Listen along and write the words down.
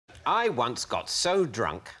I once got so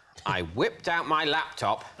drunk, I whipped out my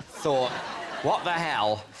laptop, thought, what the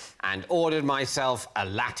hell, and ordered myself a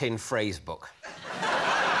Latin phrase book.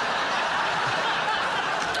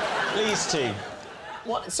 Please, team.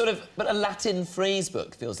 What sort of... But a Latin phrase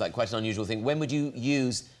book feels like quite an unusual thing. When would you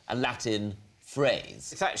use a Latin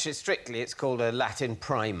phrase? It's actually, strictly, it's called a Latin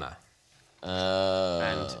primer.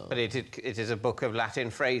 But it is a book of Latin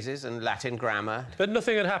phrases and Latin grammar. But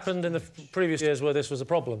nothing had happened in the previous years where this was a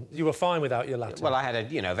problem. You were fine without your Latin. Well, I had a,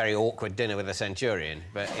 you know, very awkward dinner with a centurion,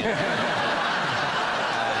 but... You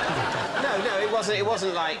know, no, it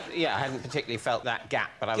wasn't like... Yeah, I hadn't particularly felt that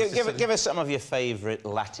gap, but I was... Give us some of your favourite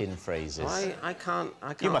Latin phrases. I can't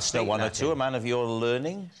You must know one Latin. or two, a man of your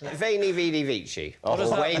learning. Veni, vidi, vici. Oh.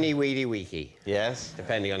 Or Veni, vidi, wiki. Yes.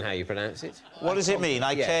 Depending on how you pronounce it. What does it mean?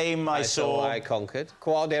 I came, I saw... I conquered.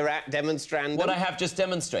 Quod erat demonstrandum. What I have just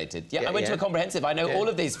demonstrated. Yeah, I went to a comprehensive. I know all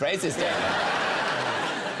of these phrases, David.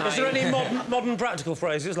 Is there any modern practical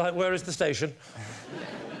phrases, like, where is the station?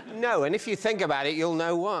 No, and if you think about it, you'll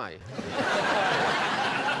know why.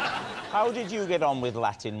 How did you get on with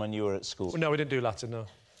Latin when you were at school? Well, no, we didn't do Latin, no.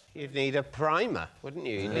 You'd need a primer, wouldn't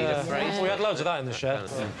you? You'd need a phrase. We had loads of that in the shed.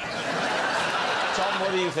 Tom,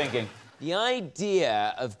 what are you thinking? The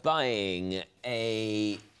idea of buying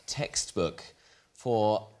a textbook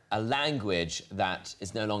for a language that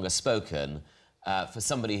is no longer spoken for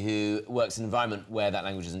somebody who works in an environment where that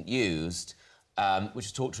language isn't used, which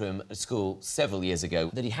was taught to him at school several years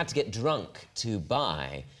ago, that he had to get drunk to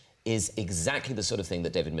buy, is exactly the sort of thing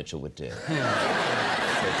that David Mitchell would do. So true.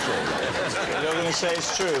 You're going to say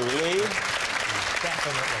it's true, Lee?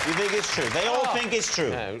 Definitely. You think it's true? They all think it's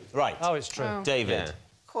true. No. Right. Oh, it's true. Oh. David. Yeah.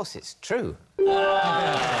 Of course it's true.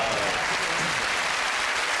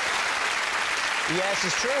 Yes,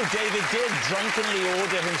 it's true. David did drunkenly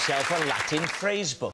order himself a Latin phrase book.